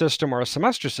quarter system or a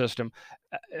semester system,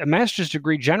 a master's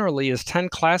degree generally is 10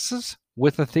 classes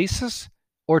with a thesis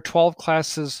or 12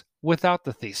 classes without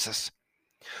the thesis.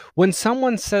 When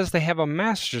someone says they have a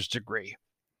master's degree,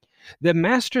 the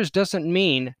master's doesn't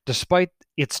mean, despite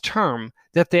its term,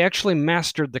 that they actually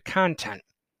mastered the content.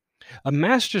 A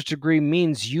master's degree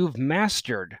means you've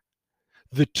mastered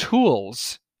the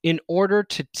tools in order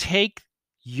to take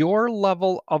your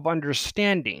level of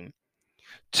understanding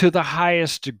to the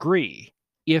highest degree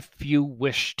if you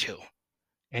wish to.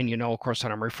 And you know, of course,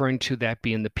 what I'm referring to, that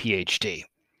being the PhD.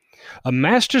 A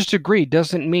master's degree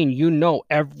doesn't mean you know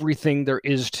everything there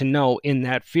is to know in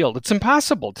that field. It's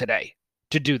impossible today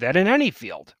to do that in any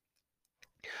field.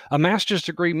 A master's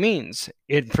degree means,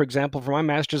 for example, for my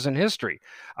master's in history,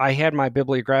 I had my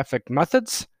bibliographic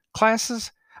methods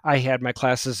classes. I had my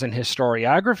classes in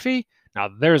historiography. Now,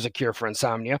 there's a cure for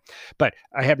insomnia, but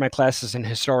I had my classes in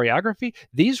historiography.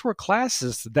 These were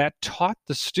classes that taught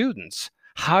the students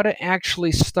how to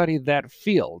actually study that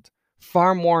field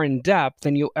far more in depth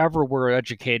than you ever were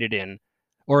educated in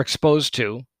or exposed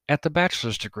to at the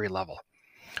bachelor's degree level.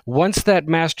 Once that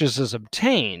master's is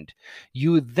obtained,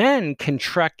 you then can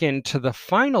trek into the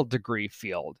final degree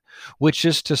field, which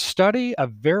is to study a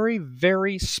very,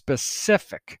 very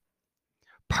specific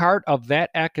part of that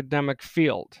academic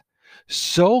field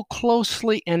so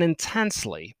closely and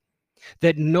intensely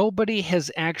that nobody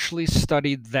has actually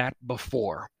studied that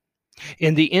before.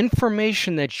 And the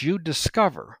information that you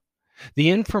discover, the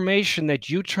information that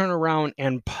you turn around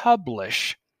and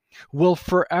publish, will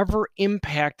forever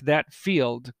impact that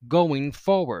field going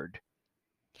forward.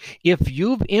 If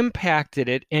you've impacted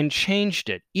it and changed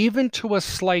it, even to a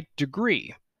slight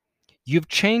degree, you've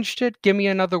changed it. Give me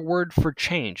another word for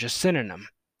change, a synonym.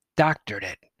 Doctored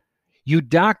it. You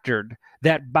doctored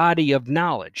that body of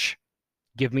knowledge.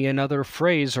 Give me another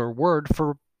phrase or word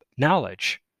for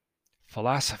knowledge.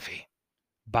 Philosophy.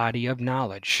 Body of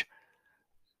knowledge.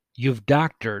 You've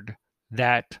doctored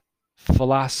that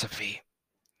philosophy.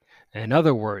 In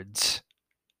other words,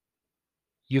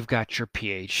 you've got your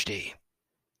PhD,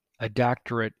 a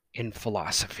doctorate in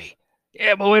philosophy.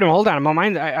 Yeah, but wait a minute, hold on. My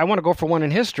mind, I want to go for one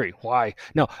in history. Why?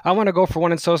 No, I want to go for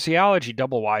one in sociology,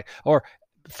 double Y, or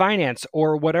finance,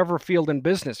 or whatever field in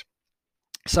business.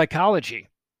 Psychology,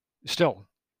 still,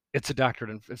 it's a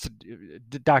doctorate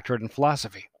in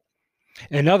philosophy.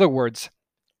 In other words,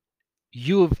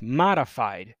 you've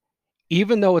modified,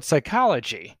 even though it's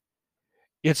psychology,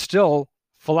 it's still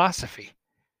philosophy.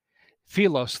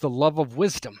 Philos, the love of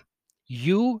wisdom.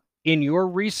 You, in your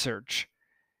research,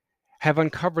 have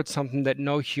uncovered something that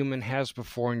no human has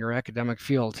before in your academic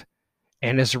field.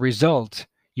 And as a result,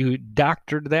 you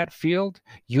doctored that field,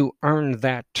 you earned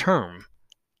that term,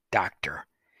 doctor.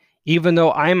 Even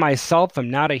though I myself am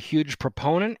not a huge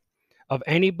proponent of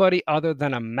anybody other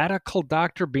than a medical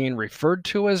doctor being referred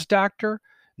to as doctor,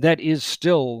 that is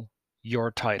still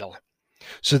your title.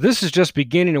 So this is just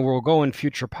beginning, and we'll go in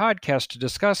future podcasts to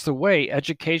discuss the way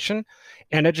education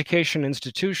and education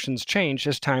institutions change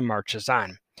as time marches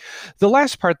on. The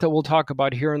last part that we'll talk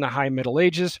about here in the High Middle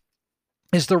Ages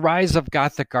is the rise of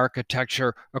Gothic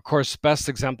architecture, of course, best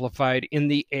exemplified in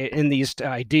these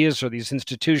ideas or these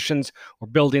institutions or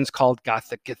buildings called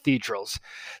Gothic cathedrals.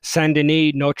 Saint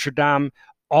Denis, Notre Dame,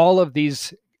 all of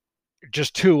these,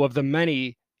 just two of the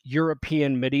many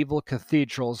European medieval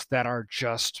cathedrals that are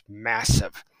just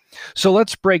massive. So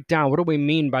let's break down, what do we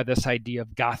mean by this idea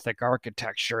of Gothic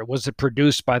architecture? Was it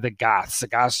produced by the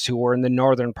Goths who were in the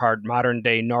northern part, modern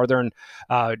day northern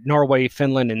Norway,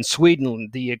 Finland, and Sweden,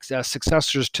 the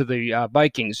successors to the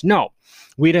Vikings? No,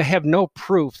 we have no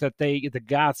proof that the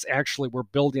Goths actually were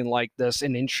building like this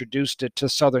and introduced it to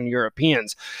Southern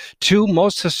Europeans. To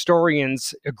most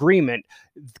historians' agreement,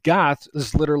 Goth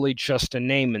is literally just a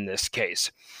name in this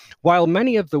case. While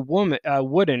many of the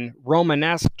wooden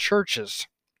Romanesque churches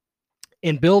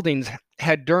and buildings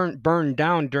had burned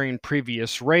down during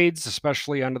previous raids,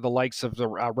 especially under the likes of the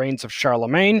reigns of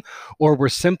Charlemagne, or were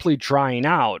simply drying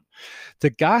out,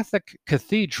 the Gothic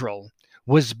cathedral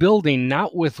was building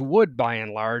not with wood by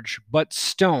and large, but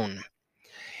stone.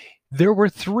 There were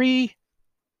three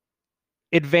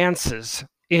advances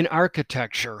in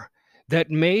architecture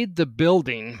that made the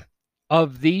building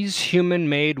of these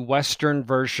human-made Western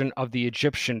version of the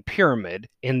Egyptian pyramid,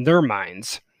 in their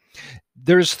minds,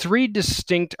 there's three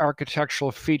distinct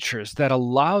architectural features that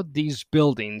allowed these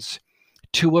buildings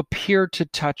to appear to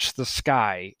touch the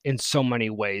sky in so many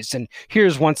ways. And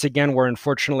here's once again where,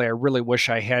 unfortunately, I really wish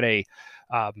I had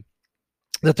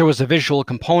that there was a visual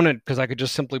component, because I could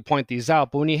just simply point these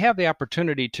out. But when you have the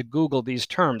opportunity to Google these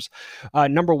terms,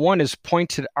 number one is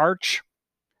pointed arch,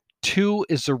 two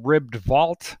is a ribbed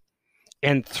vault,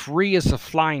 and three is a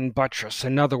flying buttress.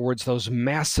 In other words, those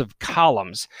massive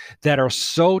columns that are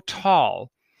so tall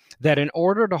that in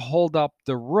order to hold up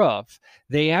the roof,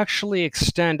 they actually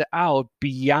extend out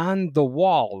beyond the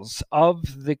walls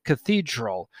of the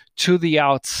cathedral to the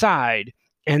outside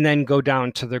and then go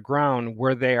down to the ground,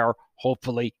 where they are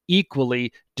hopefully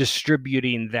equally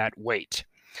distributing that weight.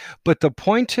 But the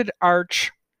pointed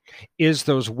arch is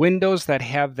those windows that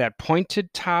have that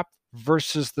pointed top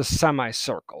versus the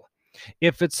semicircle.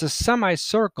 If it's a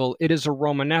semicircle, it is a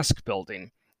Romanesque building.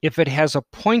 If it has a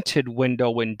pointed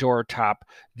window and door top,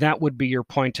 that would be your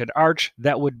pointed arch.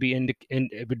 That would be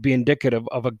it would be indicative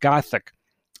of a Gothic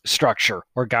structure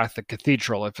or Gothic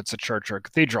cathedral, if it's a church or a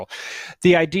cathedral.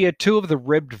 The idea, too, of the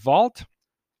ribbed vault,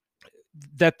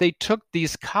 that they took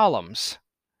these columns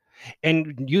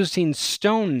and using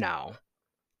stone now,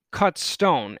 cut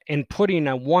stone, and putting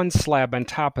a one slab on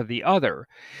top of the other,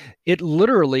 it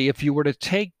literally, if you were to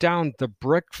take down the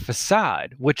brick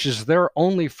facade, which is there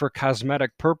only for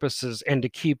cosmetic purposes and to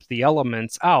keep the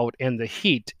elements out and the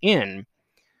heat in,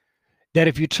 that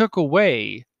if you took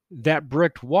away that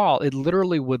brick wall, it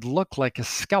literally would look like a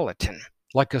skeleton,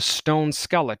 like a stone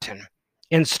skeleton,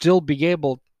 and still be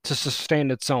able to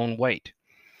sustain its own weight.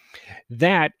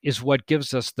 That is what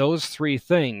gives us those three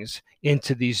things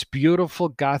into these beautiful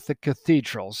Gothic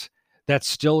cathedrals that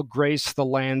still grace the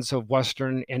lands of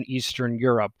Western and Eastern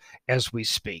Europe as we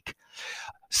speak.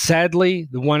 Sadly,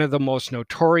 one of the most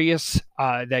notorious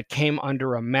that came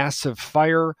under a massive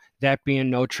fire, that being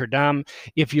Notre Dame.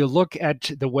 If you look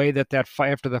at the way that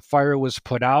fire, after the fire was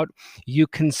put out, you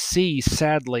can see,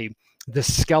 sadly, the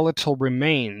skeletal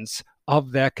remains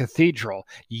of that cathedral.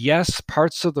 Yes,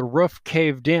 parts of the roof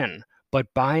caved in,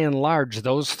 but by and large,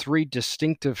 those three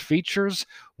distinctive features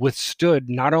withstood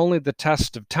not only the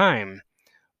test of time,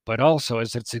 but also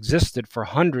as it's existed for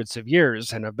hundreds of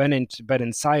years, and I've been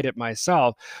inside it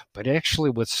myself, but actually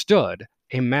withstood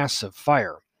a massive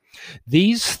fire.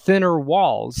 These thinner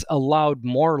walls allowed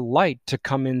more light to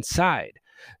come inside.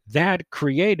 That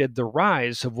created the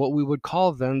rise of what we would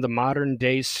call then the modern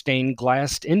day stained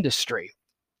glass industry.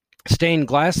 Stained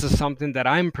glass is something that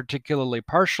I'm particularly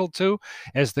partial to,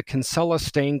 as the Kinsella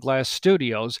Stained Glass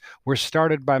Studios were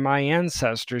started by my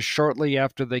ancestors shortly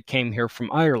after they came here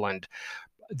from Ireland.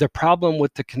 The problem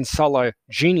with the Kinsella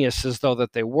geniuses, though,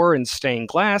 that they were in stained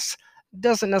glass,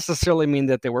 doesn't necessarily mean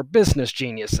that they were business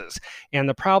geniuses. And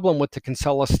the problem with the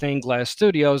Kinsella Stained Glass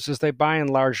Studios is they by and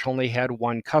large only had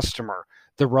one customer,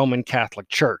 the Roman Catholic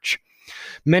Church.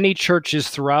 Many churches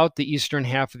throughout the eastern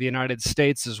half of the United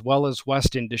States, as well as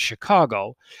west into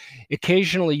Chicago,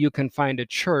 occasionally you can find a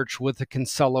church with a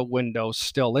Kinsella window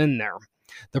still in there.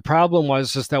 The problem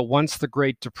was that once the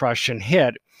Great Depression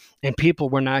hit and people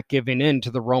were not giving in to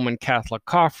the Roman Catholic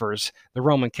coffers, the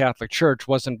Roman Catholic Church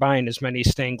wasn't buying as many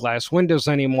stained glass windows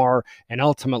anymore, and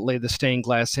ultimately the stained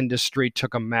glass industry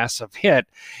took a massive hit,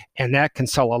 and that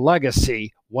Kinsella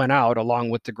legacy went out along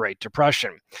with the Great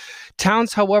Depression.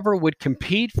 Towns, however, would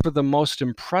compete for the most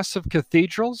impressive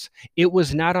cathedrals. It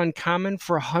was not uncommon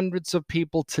for hundreds of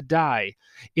people to die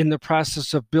in the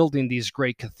process of building these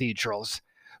great cathedrals.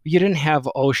 You didn't have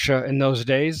OSHA in those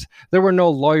days. There were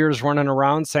no lawyers running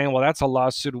around saying, well, that's a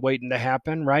lawsuit waiting to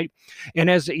happen, right?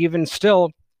 And as even still,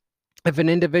 if an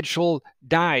individual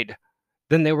died,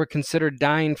 then they were considered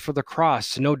dying for the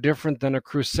cross, no different than a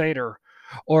crusader.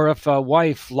 Or if a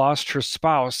wife lost her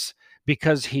spouse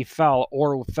because he fell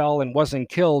and wasn't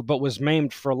killed but was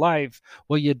maimed for life,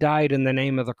 well, you died in the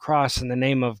name of the cross, in the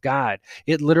name of God.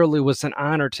 It literally was an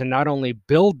honor to not only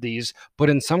build these, but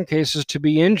in some cases to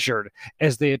be injured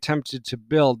as they attempted to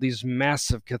build these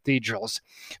massive cathedrals.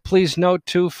 Please note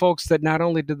too, folks, that not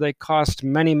only did they cost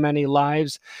many, many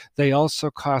lives, they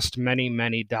also cost many,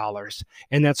 many dollars.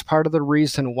 And that's part of the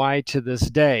reason why to this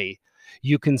day,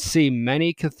 you can see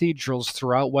many cathedrals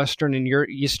throughout Western and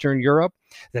Eastern Europe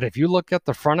that if you look at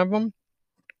the front of them,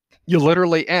 you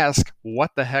literally ask,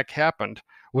 what the heck happened?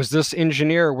 Were these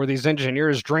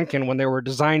engineers drinking when they were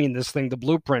designing this thing, the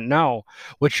blueprint? No.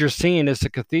 What you're seeing is a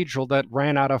cathedral that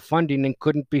ran out of funding and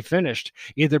couldn't be finished,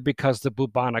 either because the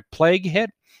bubonic plague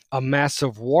hit, a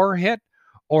massive war hit,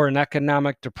 or an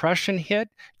economic depression hit.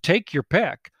 Take your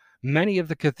pick. Many of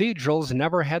the cathedrals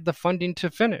never had the funding to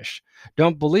finish.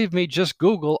 Don't believe me? Just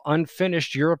Google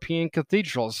unfinished European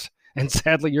cathedrals. And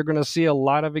sadly, you're going to see a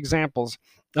lot of examples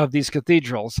of these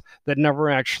cathedrals that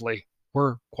never actually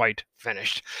were quite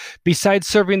finished. Besides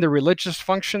serving the religious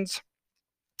functions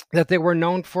that they were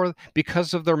known for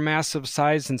because of their massive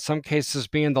size, in some cases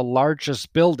being the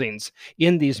largest buildings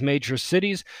in these major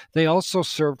cities, they also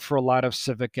served for a lot of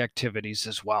civic activities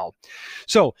as well.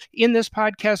 So in this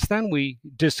podcast, then, we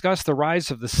discuss the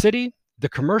rise of the city, the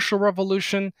commercial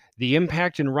revolution, the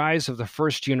impact and rise of the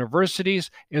first universities,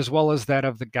 as well as that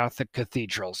of the Gothic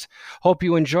cathedrals. Hope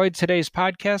you enjoyed today's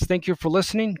podcast. Thank you for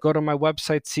listening. Go to my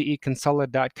website,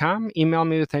 cekinsella.com. Email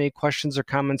me with any questions or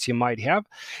comments you might have.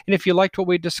 And if you liked what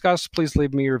we discussed, please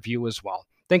leave me a review as well.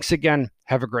 Thanks again.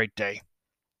 Have a great day.